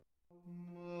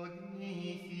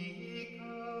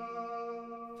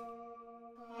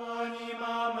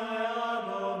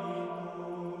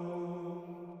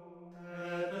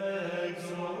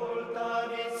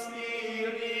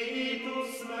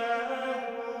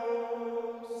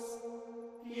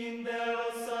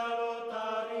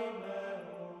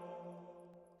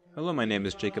Hello, my name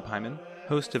is Jacob Hyman,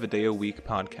 host of A Day a Week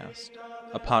podcast,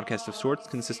 a podcast of sorts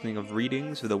consisting of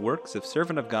readings of the works of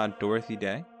Servant of God Dorothy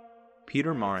Day,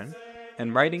 Peter Marin,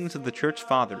 and writings of the Church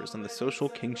Fathers on the social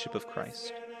kingship of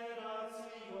Christ.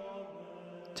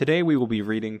 Today we will be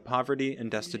reading Poverty and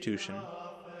Destitution.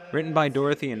 Written by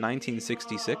Dorothy in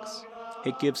 1966,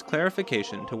 it gives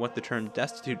clarification to what the term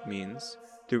destitute means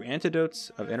through antidotes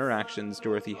of interactions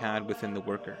Dorothy had within the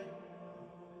worker.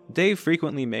 Day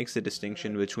frequently makes a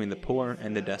distinction between the poor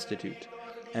and the destitute,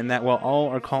 and that while all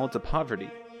are called to poverty,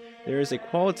 there is a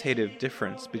qualitative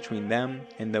difference between them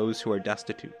and those who are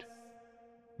destitute.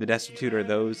 The destitute are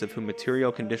those of whom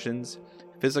material conditions,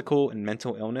 physical and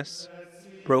mental illness,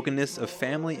 brokenness of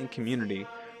family and community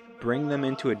bring them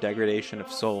into a degradation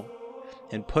of soul,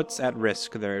 and puts at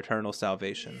risk their eternal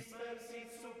salvation.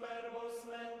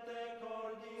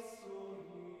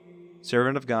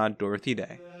 Servant of God Dorothy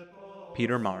Day,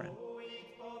 Peter Marin,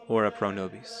 Ora Pro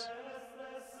Nobis.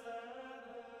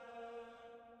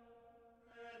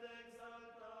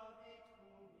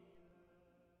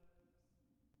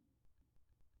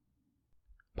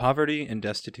 Poverty and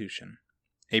Destitution,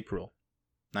 April,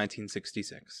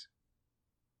 1966.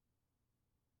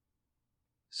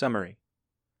 Summary.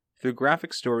 Through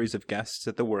graphic stories of guests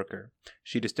at the worker,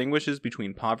 she distinguishes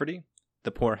between poverty,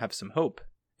 the poor have some hope,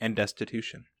 and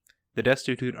destitution. The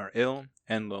destitute are ill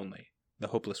and lonely, the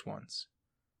hopeless ones.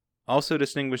 Also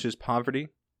distinguishes poverty,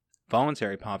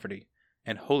 voluntary poverty,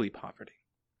 and holy poverty.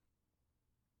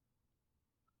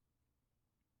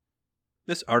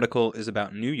 This article is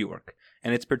about New York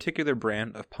and its particular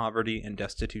brand of poverty and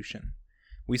destitution.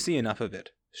 We see enough of it,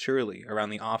 surely,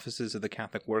 around the offices of the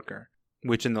Catholic worker,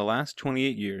 which in the last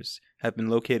 28 years have been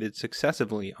located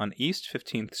successively on East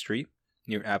 15th Street,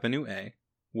 near Avenue A,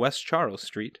 West Charles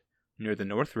Street, near the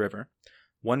North River,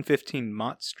 115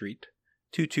 Mott Street,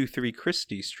 223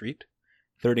 Christie Street,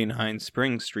 39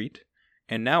 Spring Street,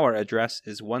 and now our address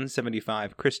is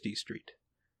 175 Christie Street.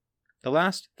 The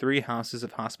last 3 houses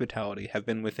of hospitality have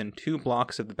been within 2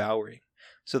 blocks of the Bowery,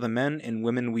 so the men and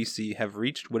women we see have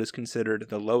reached what is considered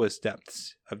the lowest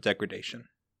depths of degradation.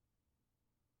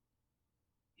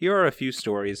 Here are a few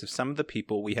stories of some of the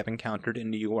people we have encountered in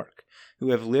New York,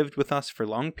 who have lived with us for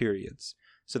long periods,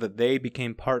 so that they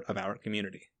became part of our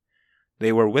community.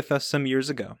 They were with us some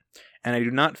years ago, and I do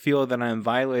not feel that I am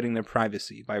violating their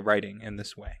privacy by writing in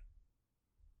this way.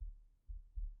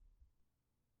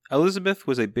 Elizabeth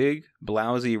was a big,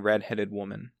 blousy, red-headed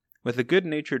woman, with a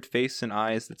good-natured face and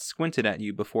eyes that squinted at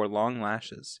you before long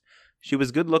lashes. She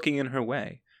was good-looking in her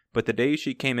way, but the day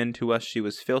she came in to us she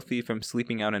was filthy from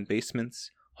sleeping out in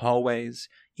basements, hallways,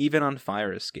 even on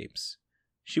fire escapes.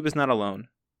 She was not alone.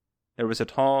 There was a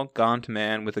tall, gaunt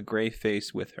man with a gray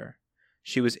face with her.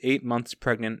 She was 8 months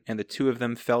pregnant, and the two of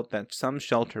them felt that some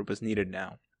shelter was needed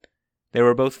now. They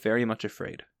were both very much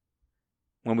afraid.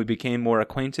 When we became more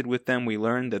acquainted with them, we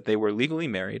learned that they were legally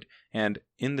married, and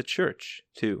in the church,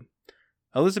 too.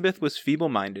 Elizabeth was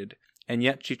feeble-minded, and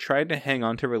yet she tried to hang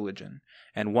on to religion,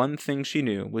 and one thing she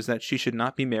knew was that she should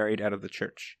not be married out of the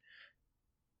church.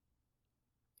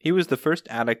 He was the first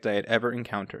addict I had ever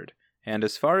encountered, and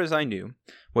as far as I knew,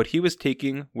 what he was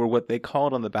taking were what they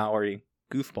called on the Bowery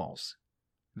goofballs.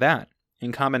 That,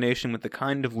 in combination with the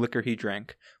kind of liquor he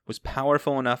drank, was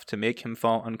powerful enough to make him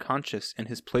fall unconscious in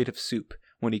his plate of soup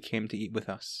when he came to eat with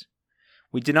us.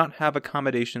 We did not have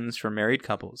accommodations for married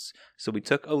couples, so we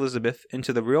took Elizabeth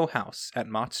into the real house at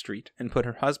Mott Street and put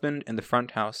her husband in the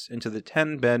front house into the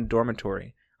 10-bed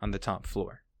dormitory on the top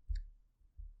floor.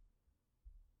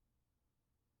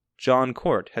 John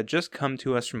Court had just come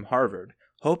to us from Harvard,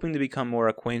 hoping to become more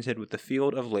acquainted with the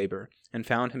field of labor, and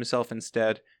found himself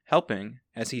instead helping,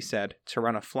 as he said, to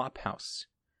run a flop house.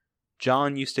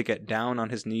 John used to get down on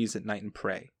his knees at night and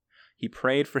pray. He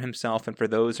prayed for himself and for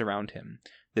those around him,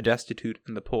 the destitute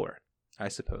and the poor, I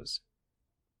suppose.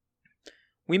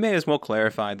 We may as well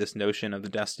clarify this notion of the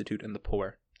destitute and the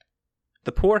poor.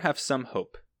 The poor have some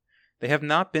hope. They have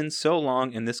not been so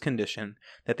long in this condition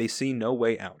that they see no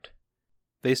way out.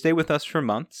 They stay with us for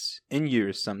months, in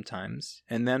years sometimes,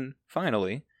 and then,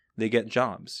 finally, they get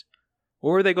jobs.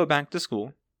 Or they go back to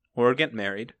school, or get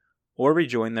married, or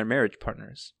rejoin their marriage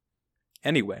partners.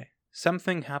 Anyway,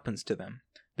 something happens to them.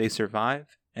 They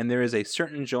survive, and there is a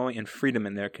certain joy and freedom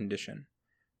in their condition.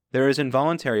 There is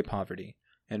involuntary poverty,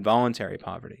 and voluntary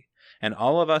poverty, and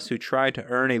all of us who try to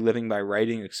earn a living by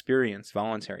writing experience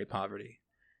voluntary poverty.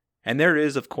 And there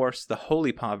is, of course, the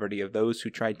holy poverty of those who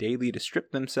try daily to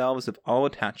strip themselves of all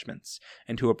attachments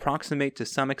and to approximate to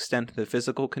some extent the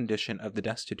physical condition of the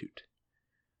destitute.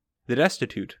 The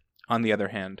destitute, on the other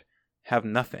hand, have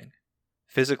nothing,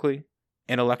 physically,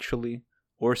 intellectually,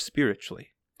 or spiritually.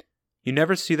 You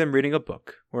never see them reading a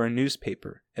book or a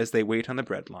newspaper as they wait on the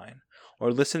bread line,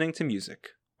 or listening to music,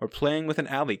 or playing with an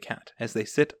alley cat as they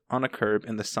sit on a curb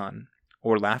in the sun,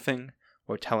 or laughing,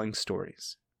 or telling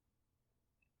stories.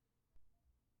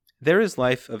 There is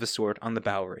life of a sort on the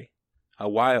Bowery, a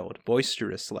wild,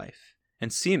 boisterous life,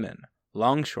 and seamen,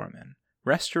 longshoremen,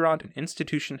 restaurant and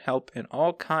institution help in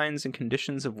all kinds and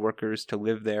conditions of workers to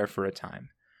live there for a time.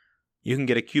 You can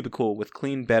get a cubicle with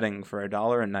clean bedding for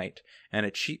 $1 a night and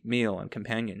a cheap meal and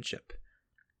companionship.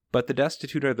 But the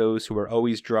destitute are those who are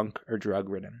always drunk or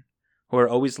drug-ridden, who are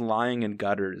always lying in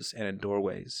gutters and in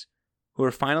doorways, who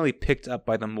are finally picked up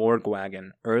by the morgue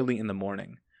wagon early in the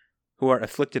morning, who are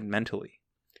afflicted mentally,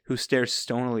 who stare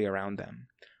stonily around them,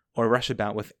 or rush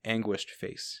about with anguished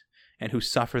face, and who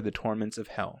suffer the torments of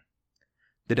hell.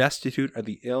 The destitute are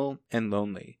the ill and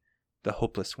lonely, the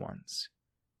hopeless ones.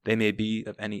 They may be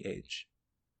of any age.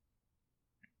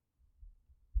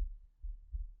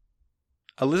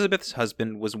 Elizabeth's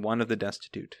husband was one of the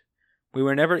destitute. We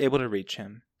were never able to reach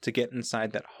him, to get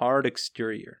inside that hard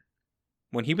exterior.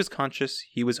 When he was conscious,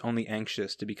 he was only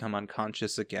anxious to become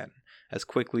unconscious again, as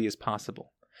quickly as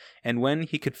possible. And when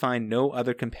he could find no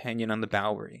other companion on the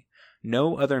Bowery,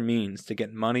 no other means to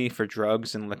get money for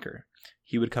drugs and liquor,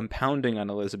 he would come pounding on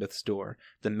Elizabeth's door,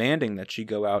 demanding that she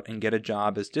go out and get a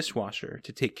job as dishwasher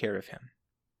to take care of him.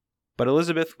 But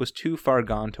Elizabeth was too far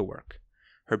gone to work.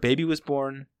 Her baby was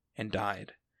born and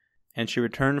died, and she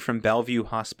returned from Bellevue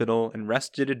Hospital and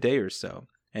rested a day or so,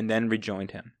 and then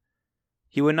rejoined him.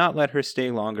 He would not let her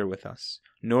stay longer with us,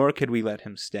 nor could we let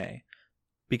him stay,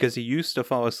 because he used to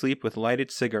fall asleep with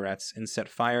lighted cigarettes and set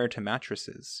fire to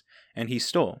mattresses, and he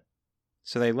stole.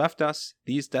 So they left us,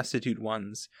 these destitute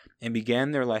ones, and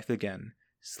began their life again,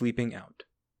 sleeping out.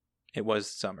 It was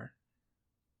summer.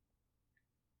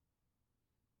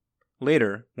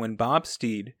 Later, when Bob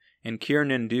Steed and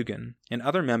Kiernan Dugan and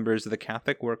other members of the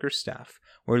Catholic Workers' staff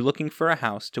were looking for a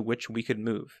house to which we could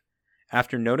move,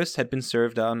 after notice had been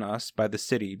served on us by the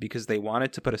city because they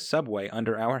wanted to put a subway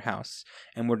under our house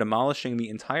and were demolishing the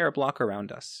entire block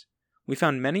around us, we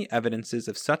found many evidences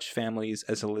of such families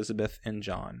as Elizabeth and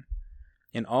John.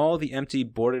 In all the empty,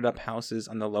 boarded-up houses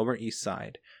on the Lower East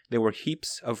Side, there were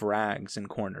heaps of rags in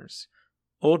corners,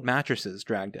 old mattresses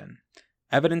dragged in,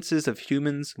 evidences of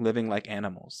humans living like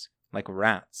animals, like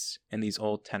rats, in these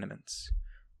old tenements.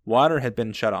 Water had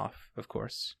been shut off, of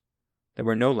course. There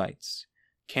were no lights.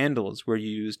 Candles were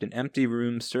used, and empty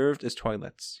rooms served as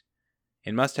toilets.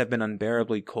 It must have been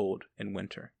unbearably cold in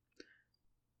winter.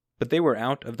 But they were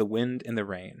out of the wind and the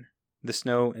rain, the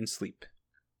snow and sleep,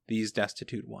 these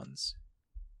destitute ones.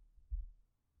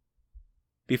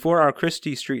 Before our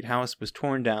Christie Street house was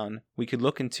torn down, we could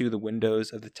look into the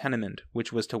windows of the tenement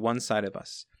which was to one side of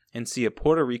us, and see a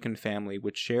Puerto Rican family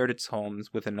which shared its homes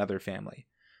with another family,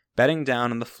 bedding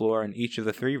down on the floor in each of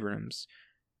the 3 rooms.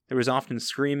 There was often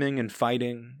screaming and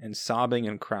fighting and sobbing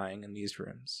and crying in these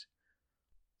rooms.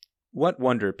 What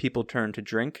wonder people turn to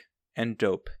drink and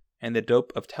dope, and the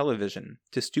dope of television,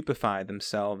 to stupefy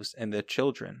themselves and their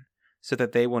children, so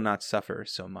that they will not suffer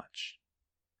so much.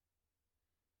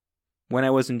 When I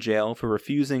was in jail for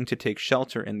refusing to take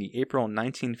shelter in the April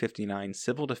 1959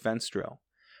 civil defense drill,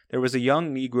 there was a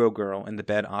young Negro girl in the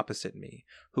bed opposite me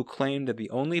who claimed that the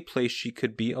only place she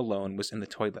could be alone was in the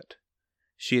toilet.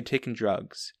 She had taken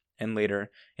drugs, and later,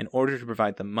 in order to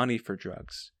provide the money for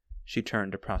drugs, she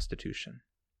turned to prostitution.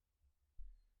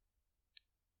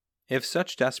 If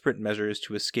such desperate measures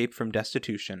to escape from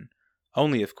destitution,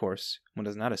 only of course one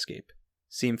does not escape,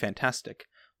 seem fantastic,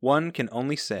 one can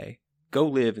only say, go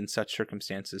live in such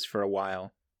circumstances for a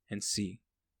while and see.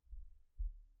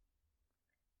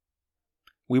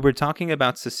 We were talking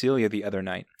about Cecilia the other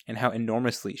night, and how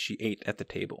enormously she ate at the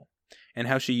table, and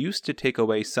how she used to take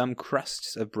away some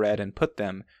crusts of bread and put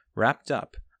them, wrapped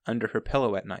up, under her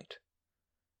pillow at night.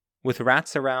 With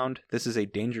rats around, this is a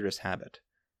dangerous habit.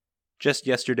 Just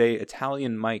yesterday,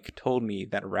 Italian Mike told me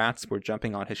that rats were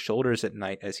jumping on his shoulders at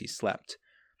night as he slept.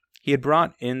 He had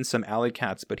brought in some alley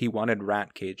cats, but he wanted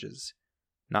rat cages,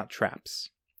 not traps.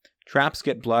 Traps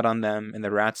get blood on them, and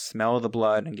the rats smell the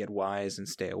blood and get wise and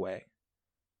stay away.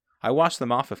 I washed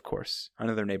them off, of course,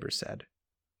 another neighbor said.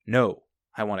 No,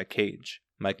 I want a cage,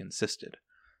 Mike insisted.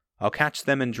 I'll catch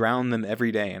them and drown them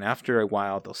every day, and after a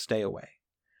while they'll stay away.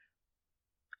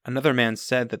 Another man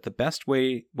said that the best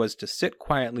way was to sit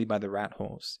quietly by the rat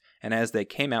holes, and as they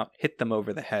came out, hit them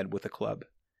over the head with a club.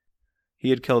 He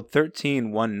had killed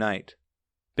 13 one night.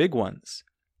 Big ones.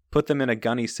 Put them in a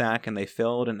gunny sack and they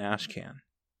filled an ash can.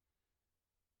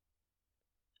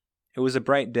 It was a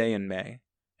bright day in May,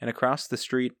 and across the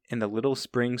street in the Little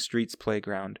Spring Streets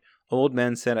playground, Old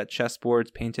men sat at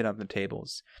chessboards painted on the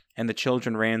tables, and the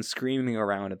children ran screaming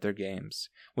around at their games,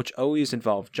 which always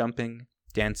involved jumping,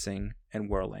 dancing, and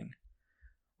whirling.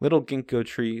 Little ginkgo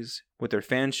trees, with their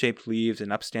fan-shaped leaves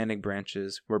and upstanding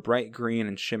branches, were bright green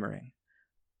and shimmering.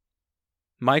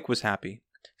 Mike was happy,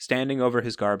 standing over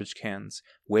his garbage cans,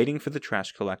 waiting for the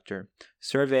trash collector,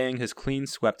 surveying his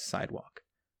clean-swept sidewalk.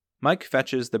 Mike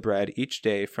fetches the bread each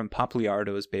day from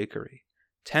Papliardo's bakery,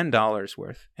 $10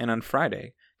 worth, and on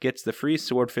Friday gets the free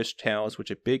swordfish tails which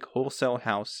a big wholesale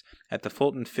house at the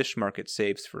Fulton Fish Market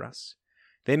saves for us.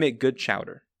 They make good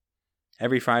chowder.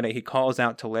 Every Friday he calls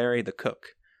out to Larry the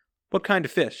cook, "What kind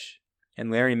of fish?" And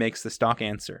Larry makes the stock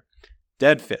answer,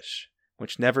 "Dead fish,"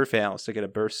 which never fails to get a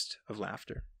burst of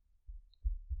laughter.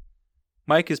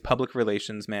 Mike is public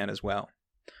relations man as well.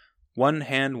 One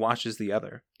hand washes the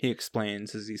other, he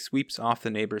explains as he sweeps off the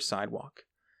neighbor's sidewalk.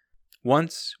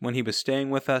 Once, when he was staying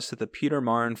with us at the Peter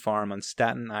Marn farm on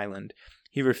Staten Island,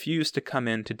 he refused to come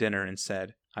in to dinner and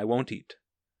said, "I won't eat."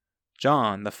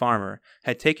 John, the farmer,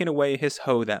 had taken away his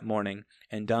hoe that morning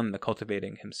and done the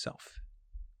cultivating himself.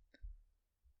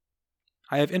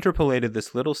 I have interpolated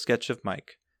this little sketch of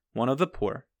Mike, one of the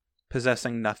poor,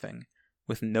 possessing nothing,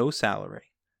 with no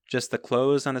salary, just the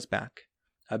clothes on his back,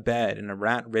 a bed in a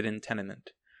rat-ridden tenement,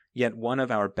 yet one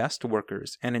of our best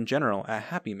workers and in general a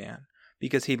happy man,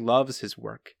 because he loves his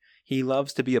work. He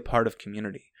loves to be a part of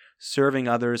community, serving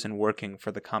others and working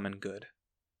for the common good.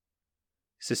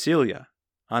 Cecilia,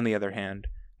 on the other hand,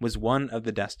 was one of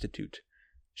the destitute.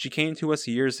 She came to us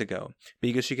years ago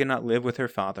because she could not live with her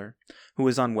father, who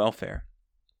was on welfare,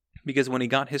 because when he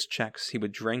got his checks he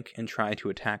would drink and try to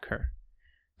attack her.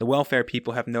 The welfare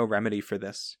people have no remedy for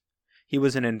this. He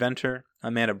was an inventor, a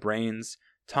man of brains,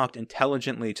 talked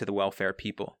intelligently to the welfare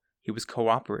people. He was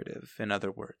cooperative, in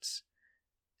other words.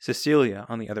 Cecilia,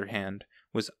 on the other hand,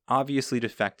 was obviously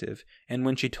defective, and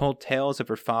when she told tales of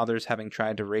her father's having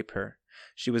tried to rape her,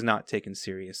 she was not taken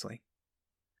seriously.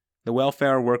 The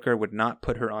welfare worker would not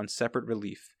put her on separate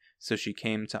relief, so she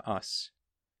came to us.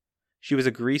 She was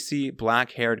a greasy,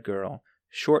 black-haired girl,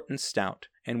 short and stout,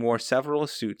 and wore several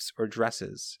suits or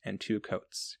dresses and 2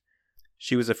 coats.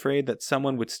 She was afraid that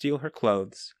someone would steal her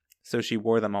clothes, so she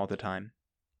wore them all the time.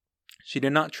 She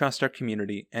did not trust our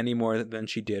community any more than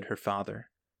she did her father.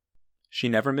 She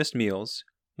never missed meals,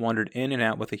 wandered in and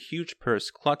out with a huge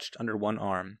purse clutched under one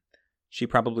arm. She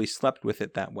probably slept with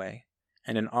it that way,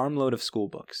 and an armload of school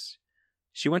books.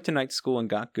 She went to night school and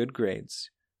got good grades.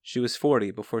 She was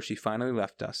 40 before she finally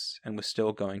left us and was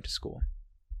still going to school.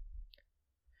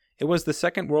 It was the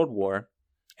Second World War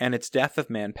and its death of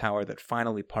manpower that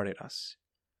finally parted us.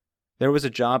 There was a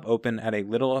job open at a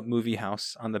little movie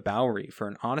house on the Bowery for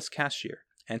an honest cashier,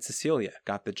 and Cecilia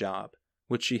got the job,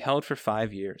 which she held for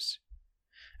 5 years.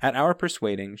 At our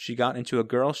persuading, she got into a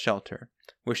girls' shelter,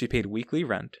 where she paid weekly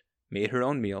rent, made her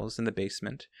own meals in the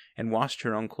basement, and washed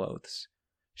her own clothes.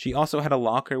 She also had a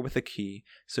locker with a key,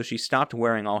 so she stopped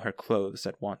wearing all her clothes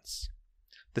at once.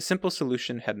 The simple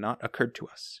solution had not occurred to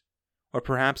us. Or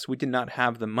perhaps we did not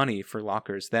have the money for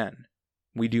lockers then.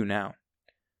 We do now.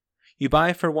 You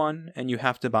buy for one, and you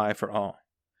have to buy for all.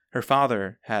 Her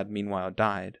father had meanwhile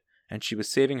died, and she was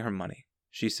saving her money,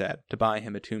 she said, to buy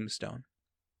him a tombstone.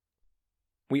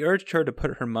 We urged her to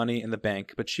put her money in the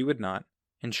bank, but she would not,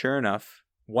 and sure enough,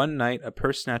 one night a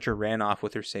purse snatcher ran off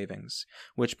with her savings,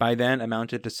 which by then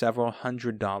amounted to several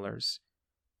 $100s.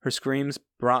 Her screams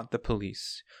brought the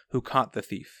police, who caught the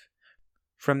thief.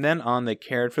 From then on they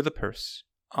cared for the purse,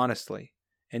 honestly,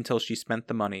 until she spent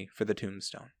the money for the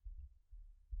tombstone.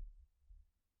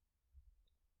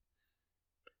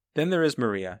 Then there is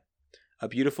Maria, a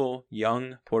beautiful,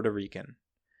 young Puerto Rican.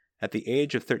 At the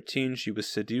age of 13, she was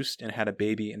seduced and had a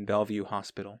baby in Bellevue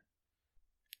Hospital.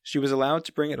 She was allowed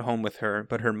to bring it home with her,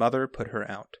 but her mother put her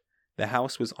out. The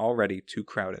house was already too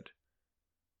crowded.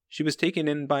 She was taken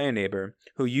in by a neighbor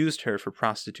who used her for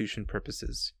prostitution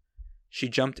purposes. She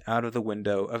jumped out of the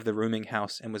window of the rooming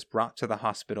house and was brought to the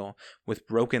hospital with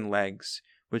broken legs,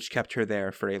 which kept her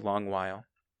there for a long while.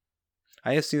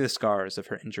 I have seen the scars of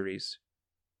her injuries.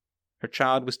 Her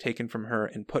child was taken from her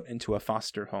and put into a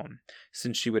foster home,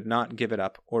 since she would not give it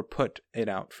up or put it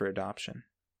out for adoption.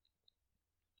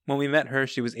 When we met her,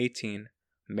 she was 18,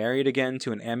 married again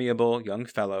to an amiable young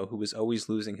fellow who was always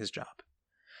losing his job.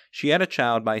 She had a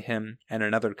child by him and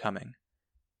another coming.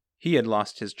 He had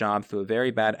lost his job through a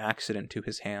very bad accident to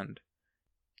his hand.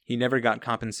 He never got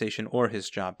compensation or his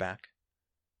job back.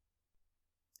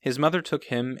 His mother took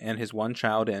him and his one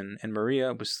child in, and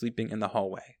Maria was sleeping in the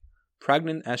hallway,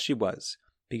 pregnant as she was,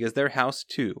 because their house,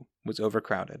 too, was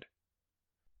overcrowded.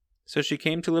 So she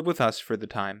came to live with us for the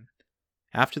time.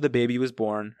 After the baby was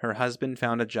born, her husband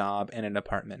found a job and an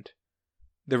apartment.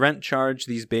 The rent charged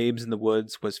these babes in the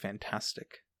woods was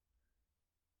fantastic.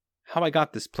 "How I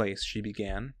got this place," she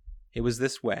began. "It was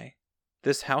this way.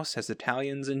 This house has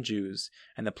Italians and Jews,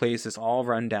 and the place is all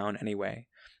run down anyway,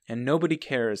 and nobody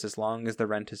cares as long as the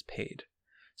rent is paid.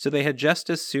 So they had just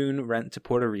as soon rent to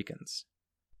Puerto Ricans.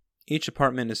 Each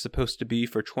apartment is supposed to be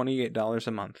for $28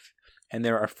 a month, and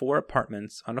there are 4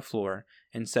 apartments on a floor,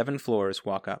 and 7 floors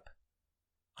walk up.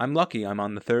 I'm lucky I'm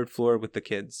on the 3rd floor with the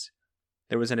kids.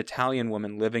 There was an Italian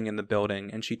woman living in the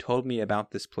building, and she told me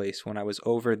about this place when I was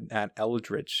over at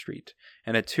Eldridge Street,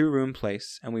 and a 2-room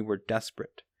place, and we were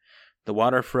desperate. The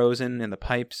water frozen in the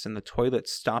pipes, and the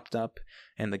toilets stopped up,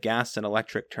 and the gas and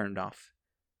electric turned off.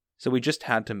 So we just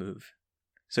had to move.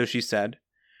 So she said,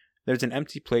 'There's an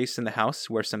empty place in the house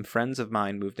where some friends of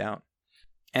mine moved out.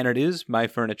 And it is my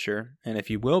furniture, and if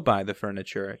you will buy the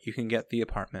furniture, you can get the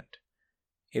apartment.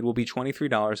 It will be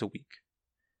 $23 a week.'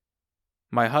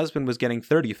 My husband was getting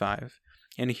 $35,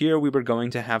 and here we were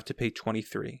going to have to pay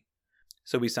 $23.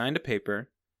 So we signed a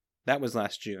paper, that was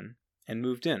last June, and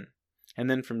moved in. And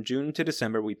then from June to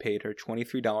December we paid her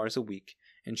 $23 a week,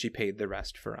 and she paid the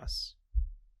rest for us."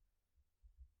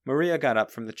 Maria got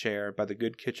up from the chair by the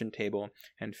good kitchen table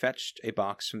and fetched a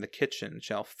box from the kitchen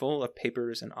shelf full of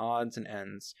papers and odds and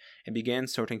ends, and began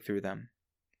sorting through them.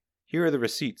 "Here are the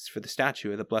receipts for the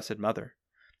statue of the Blessed Mother.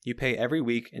 You pay every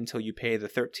week until you pay the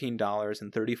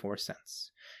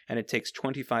 $13.34, and it takes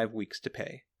 25 weeks to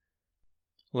pay.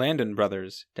 Landon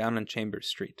Brothers, down on Chambers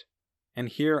Street. And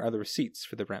here are the receipts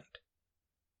for the rent."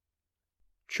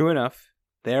 True enough,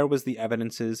 there was the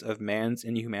evidences of man's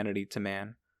inhumanity to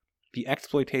man, the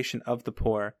exploitation of the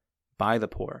poor by the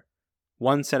poor,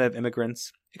 one set of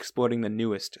immigrants exploiting the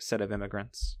newest set of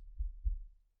immigrants.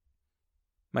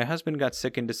 My husband got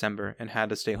sick in December and had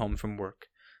to stay home from work.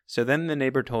 So then the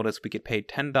neighbor told us we could pay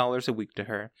 $10 a week to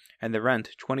her, and the rent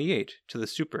 $28 to the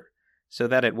super, so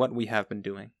that is what we have been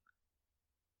doing.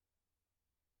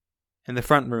 In the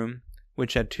front room,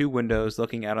 which had 2 windows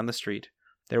looking out on the street,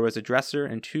 there was a dresser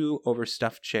and 2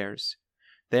 overstuffed chairs.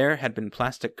 There had been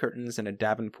plastic curtains and a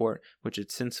davenport which had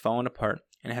since fallen apart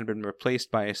and had been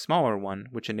replaced by a smaller one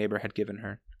which a neighbor had given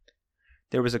her.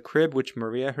 There was a crib which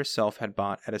Maria herself had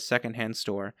bought at a second-hand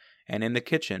store, and in the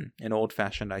kitchen an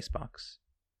old-fashioned icebox.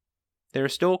 There are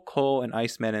still coal and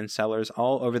ice men in cellars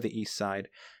all over the east side,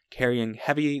 carrying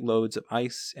heavy loads of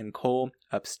ice and coal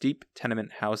up steep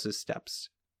tenement houses' steps.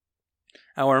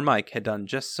 Our Mike had done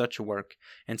just such work,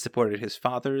 and supported his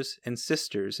fathers and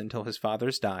sisters until his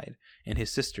fathers died and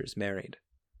his sisters married.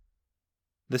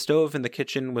 The stove in the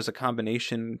kitchen was a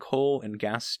combination coal and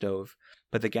gas stove,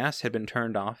 but the gas had been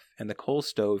turned off, and the coal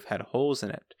stove had holes in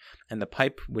it, and the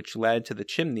pipe which led to the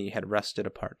chimney had rusted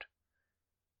apart.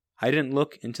 I didn't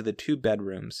look into the 2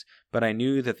 bedrooms, but I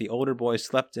knew that the older boy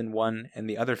slept in one and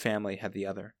the other family had the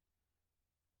other.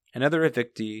 Another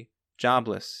evictee,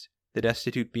 jobless, the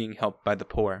destitute being helped by the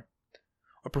poor.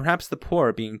 Or perhaps the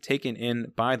poor being taken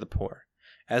in by the poor,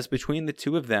 as between the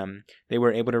 2 of them they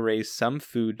were able to raise some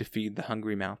food to feed the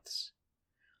hungry mouths.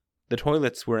 The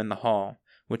toilets were in the hall,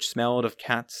 which smelled of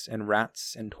cats and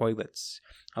rats and toilets,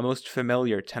 a most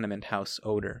familiar tenement house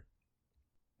odor.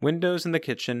 Windows in the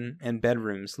kitchen and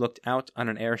bedrooms looked out on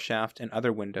an air shaft and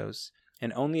other windows,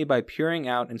 and only by peering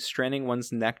out and straining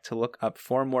one's neck to look up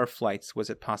 4 more flights was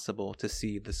it possible to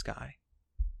see the sky.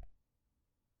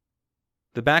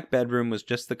 The back bedroom was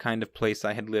just the kind of place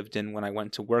I had lived in when I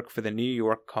went to work for the New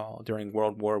York Call during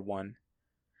World War I.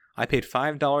 I paid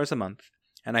 $5 a month,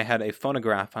 and I had a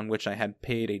phonograph on which I had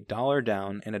paid $1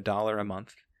 down and $1 a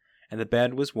month, and the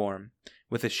bed was warm,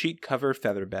 with a sheet cover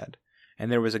feather bed,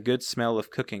 and there was a good smell of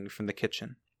cooking from the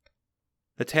kitchen.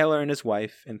 The tailor and his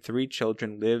wife and 3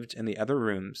 children lived in the other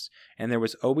rooms, and there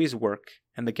was always work,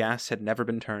 and the gas had never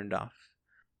been turned off.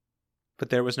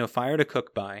 But there was no fire to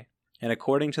cook by, and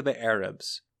according to the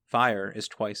Arabs, fire is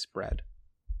twice bread.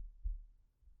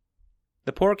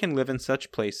 The poor can live in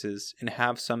such places and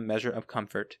have some measure of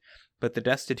comfort, but the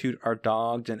destitute are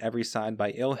dogged on every side by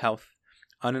ill health,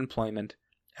 unemployment,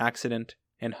 accident,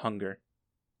 and hunger.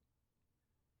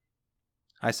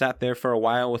 I sat there for a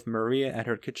while with Maria at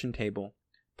her kitchen table,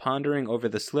 pondering over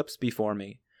the slips before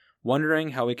me,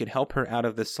 wondering how we could help her out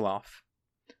of this slough.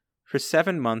 For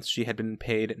 7 months she had been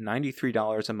paid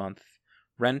 $93 a month,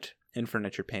 rent and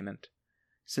furniture payment.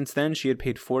 Since then she had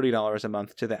paid $40 a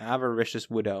month to the avaricious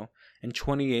widow and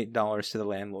 $28 to the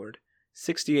landlord,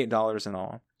 $68 in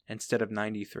all, instead of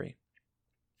 $93.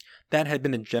 That had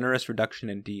been a generous reduction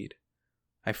indeed.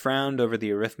 I frowned over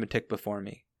the arithmetic before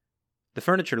me. The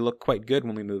furniture looked quite good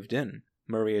when we moved in.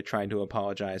 Maria tried to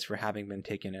apologize for having been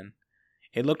taken in.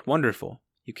 It looked wonderful.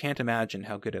 You can't imagine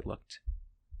how good it looked.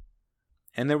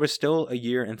 and there was still a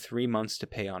year and 3 months to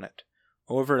pay on it.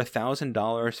 Over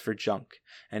 $1,000 for junk,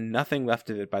 and nothing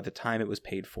left of it by the time it was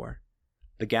paid for.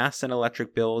 The gas and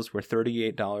electric bills were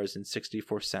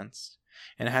 $38.64,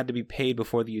 and had to be paid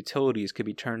before the utilities could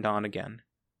be turned on again.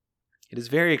 It is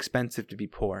very expensive to be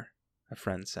poor, a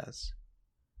friend says.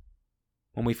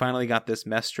 When we finally got this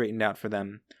mess straightened out for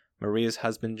them, Maria's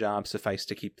husband job sufficed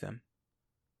to keep them.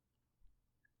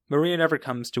 Maria never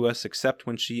comes to us except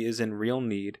when she is in real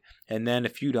need, and then a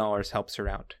few dollars helps her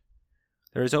out.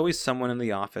 There is always someone in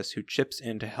the office who chips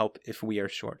in to help if we are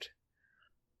short.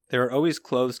 There are always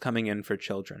clothes coming in for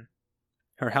children.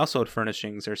 Her household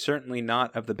furnishings are certainly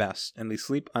not of the best, and we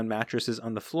sleep on mattresses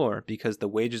on the floor because the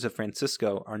wages of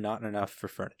Francisco are not enough for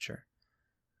furniture.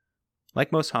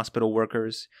 Like most hospital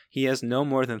workers, he has no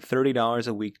more than $30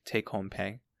 a week take-home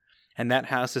pay, and that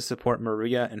has to support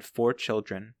Maria and 4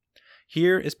 children.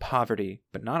 Here is poverty,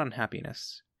 but not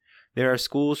unhappiness. There are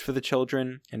schools for the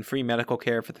children, and free medical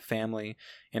care for the family,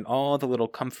 and all the little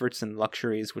comforts and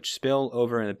luxuries which spill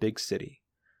over in a big city.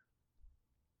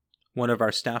 One of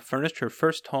our staff furnished her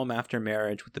first home after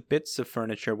marriage with the bits of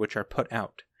furniture which are put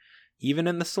out, even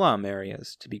in the slum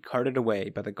areas, to be carted away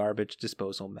by the garbage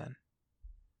disposal men.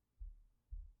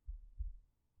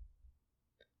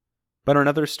 But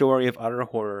another story of utter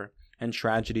horror and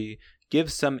tragedy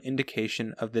gives some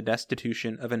indication of the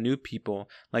destitution of a new people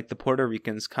like the Puerto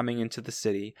Ricans coming into the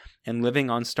city and living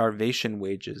on starvation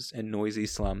wages in noisy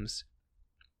slums.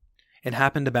 It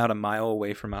happened about a mile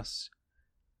away from us.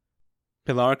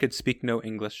 Pilar could speak no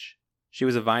English. She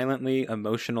was a violently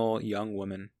emotional young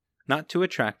woman, not too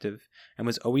attractive, and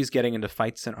was always getting into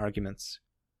fights and arguments.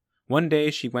 One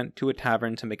day she went to a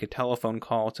tavern to make a telephone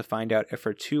call to find out if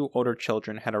her 2 older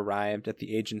children had arrived at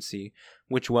the agency,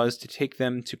 which was to take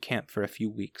them to camp for a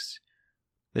few weeks.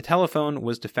 The telephone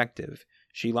was defective.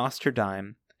 She lost her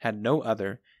dime, had no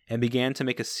other, and began to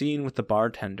make a scene with the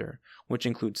bartender, which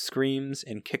included screams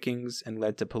and kickings and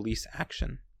led to police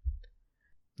action.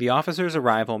 The officer's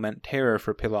arrival meant terror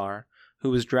for Pilar, who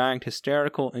was dragged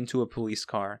hysterical into a police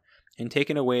car and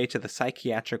taken away to the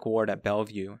psychiatric ward at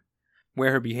Bellevue,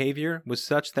 where her behavior was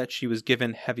such that she was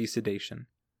given heavy sedation.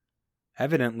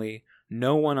 Evidently,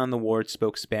 no one on the ward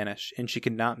spoke Spanish, and she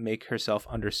could not make herself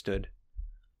understood.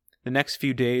 The next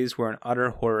few days were an utter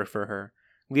horror for her,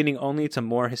 leading only to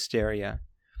more hysteria.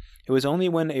 It was only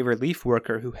when a relief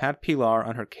worker who had Pilar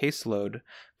on her caseload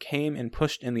came and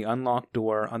pushed in the unlocked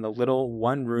door on the little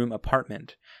 1-room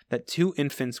apartment that 2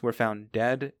 infants were found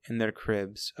dead in their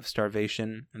cribs of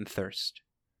starvation and thirst.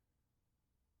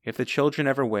 If the children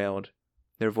ever wailed,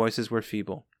 their voices were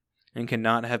feeble, and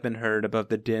cannot have been heard above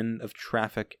the din of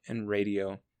traffic and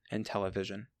radio and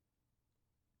television.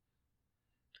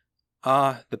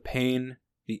 Ah, the pain,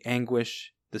 the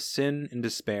anguish, the sin and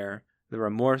despair, the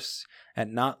remorse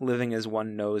at not living as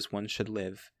one knows one should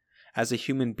live, as a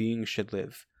human being should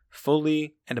live,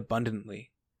 fully and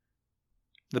abundantly.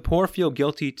 The poor feel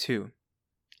guilty too.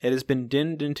 It has been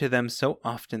dinned into them so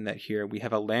often that here we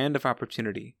have a land of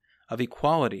opportunity, of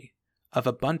equality, of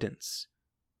abundance.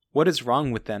 What is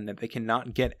wrong with them that they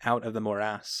cannot get out of the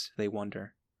morass, they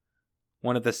wonder.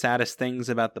 One of the saddest things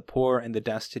about the poor and the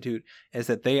destitute is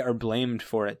that they are blamed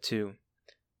for it too.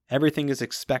 Everything is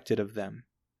expected of them.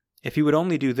 If you would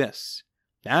only do this,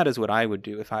 that is what I would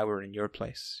do if I were in your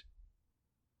place.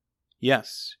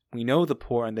 Yes, we know the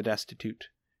poor and the destitute,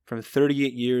 from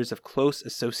 38 years of close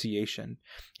association,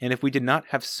 and if we did not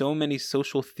have so many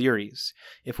social theories,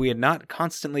 if we had not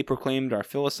constantly proclaimed our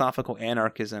philosophical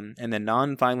anarchism and the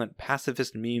non-violent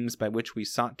pacifist means by which we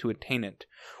sought to attain it,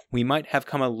 we might have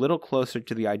come a little closer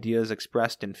to the ideas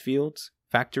expressed in fields,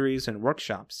 factories, and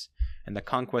workshops, and the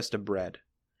conquest of bread.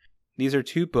 These are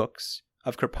 2 books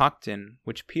of Kropotkin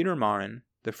which Peter Marin,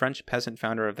 the French peasant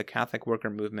founder of the Catholic worker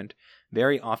movement,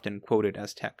 very often quoted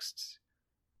as texts.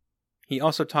 He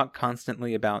also talked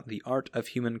constantly about the art of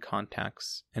human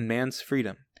contacts and man's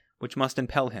freedom, which must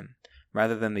impel him,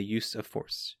 rather than the use of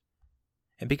force.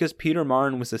 And because Peter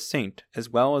Marin was a saint as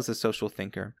well as a social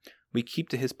thinker, we keep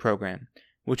to his program,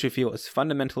 which we feel is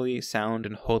fundamentally sound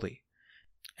and holy.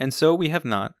 And so we have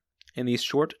not, in these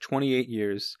short 28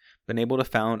 years, been able to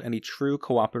found any true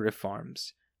cooperative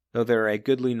farms, though there are a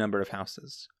goodly number of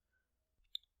houses.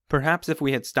 Perhaps if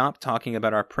we had stopped talking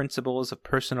about our principles of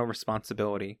personal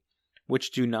responsibility,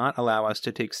 which do not allow us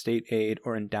to take state aid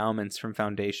or endowments from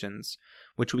foundations,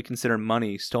 which we consider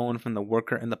money stolen from the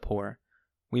worker and the poor,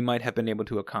 we might have been able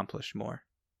to accomplish more.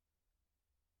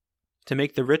 To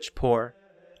make the rich poor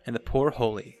and the poor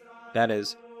holy, that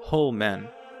is, whole men,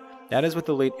 that is what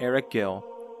the late Eric Gill,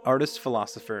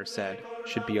 artist-philosopher, said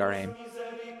should be our aim.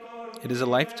 It is a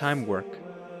lifetime work.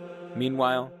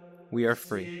 Meanwhile, we are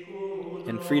free.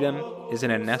 and freedom is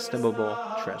an inestimable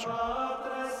treasure.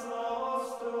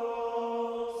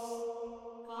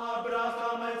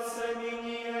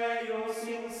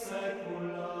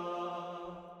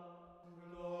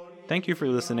 Thank you for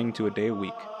listening to A Day a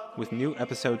Week, with new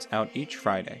episodes out each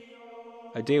Friday.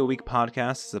 A Day a Week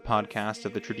podcast is a podcast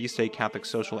of the Tradistae Catholic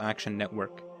Social Action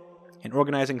Network, an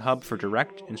organizing hub for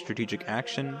direct and strategic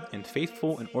action and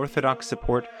faithful and orthodox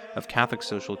support of Catholic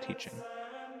social teaching.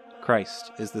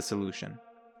 Christ is the solution.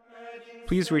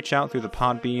 Please reach out through the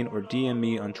Podbean or DM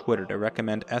me on Twitter to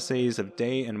recommend essays of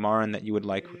Day and Marin that you would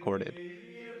like recorded.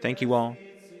 Thank you all,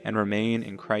 and remain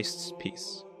in Christ's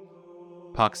peace.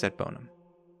 Pax et bonum.